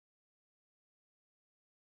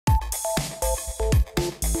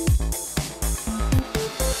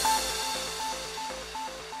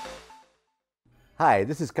Hi,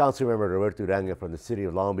 this is Councilman Roberto from the City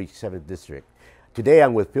of Long Beach, 7th District. Today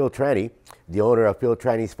I'm with Phil Trani, the owner of Phil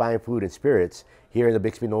Trani's Fine Food and Spirits here in the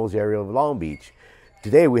Bixby Knolls area of Long Beach.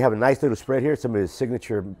 Today we have a nice little spread here, some of his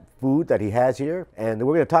signature food that he has here. And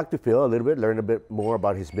we're going to talk to Phil a little bit, learn a bit more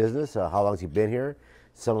about his business, how long has he been here,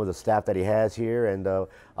 some of the staff that he has here, and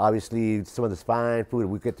obviously some of this fine food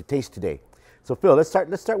we get to taste today. So Phil, let's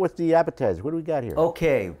start with the appetizer. What do we got here?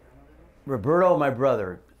 Okay, Roberto, my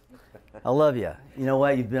brother, I love you. You know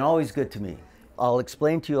what? You've been always good to me. I'll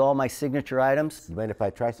explain to you all my signature items. You mind if I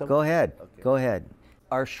try some? Go ahead. Okay. Go ahead.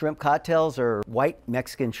 Our shrimp cocktails are white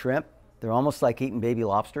Mexican shrimp. They're almost like eating baby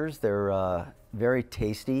lobsters. They're very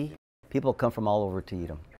tasty. People come from all over to eat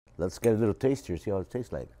them. Let's get a little taste here, see how it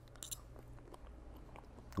tastes like.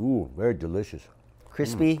 Ooh, very delicious.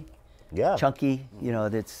 Crispy, yeah, chunky. You know,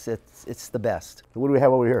 it's the best. What do we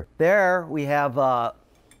have over here? There we have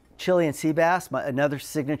chili and sea bass, another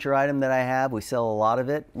signature item that I have. We sell a lot of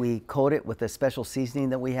it. We coat it with a special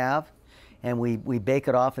seasoning that we have, and we bake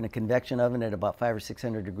it off in a convection oven at about 500 or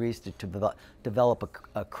 600 degrees to develop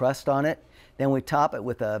a crust on it. Then we top it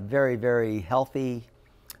with a very, very healthy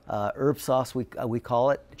herb sauce, we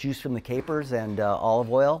call it, juice from the capers and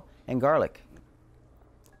olive oil and garlic.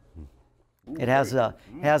 It has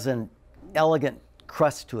an elegant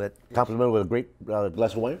crust to it. Compliment with a great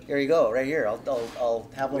glass of wine? Here you go, right here. I'll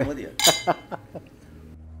have one with you.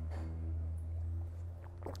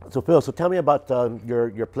 So Phil, tell me about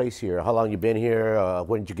your place here. How long you been here?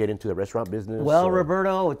 When did you get into the restaurant business? Well,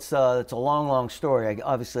 Roberto, it's a long story.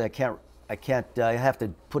 Obviously, I have to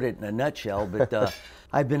put it in a nutshell, but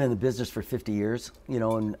I've been in the business for 50 years, you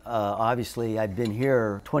know, and obviously I've been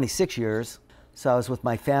here 26 years. So I was with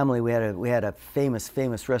my family. We had a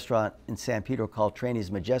famous restaurant in San Pedro called Trani's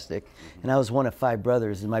Majestic, and I was one of 5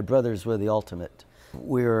 brothers, and my brothers were the ultimate.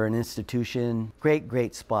 We were an institution,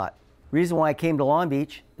 great spot. Reason why I came to Long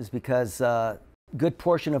Beach is because a good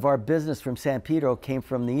portion of our business from San Pedro came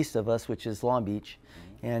from the east of us, which is Long Beach,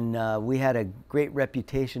 and we had a great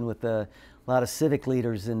reputation with a lot of civic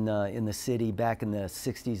leaders in the city back in the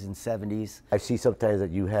 60s and 70s. I see sometimes that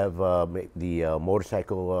you have the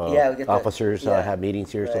motorcycle officers yeah, have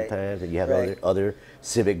meetings here sometimes, and you have right. other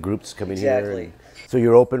civic groups coming Exactly. here. So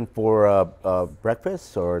you're open for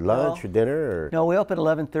breakfast or lunch or dinner? Or? No, we open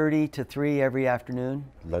 11:30 to 3 every afternoon.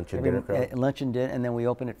 Lunch and dinner crowd? Lunch and dinner, and then we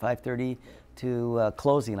open at 5:30 to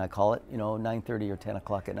closing, I call it, you know, 9:30 or 10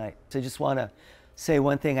 o'clock at night. So I just want to say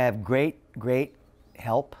one thing. I have great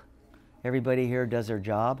help. Everybody here does their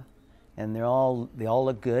job, and they all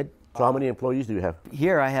look good. So how many employees do you have?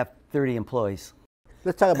 Here I have 30 employees.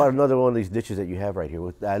 Let's talk about another one of these dishes that you have right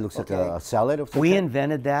here. That looks like a salad of some We kind?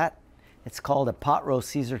 invented that. It's called a pot roast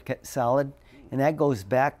Caesar salad, and that goes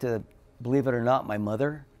back to, believe it or not, my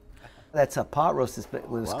mother. That's a pot roast that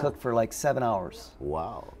was cooked for like 7 hours.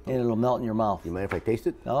 Wow. And it'll melt in your mouth. You mind if I taste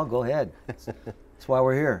it? Oh, go ahead. That's why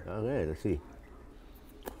we're here. Okay, let's see.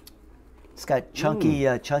 It's got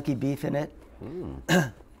chunky beef in it,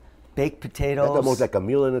 baked potatoes. That's almost like a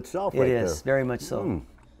meal in itself. It is, very much so.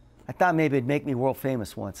 I thought maybe it'd make me world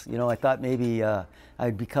famous once. You know, I thought maybe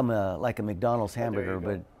I'd become like a McDonald's hamburger,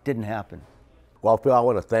 but it didn't happen. Well, Phil, I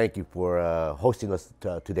want to thank you for hosting us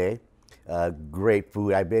today. Great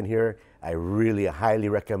food. I've been here. I really highly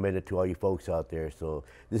recommend it to all you folks out there. So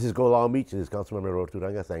this is Go Long Beach. This is Councilman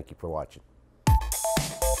Uranga. Thank you for watching.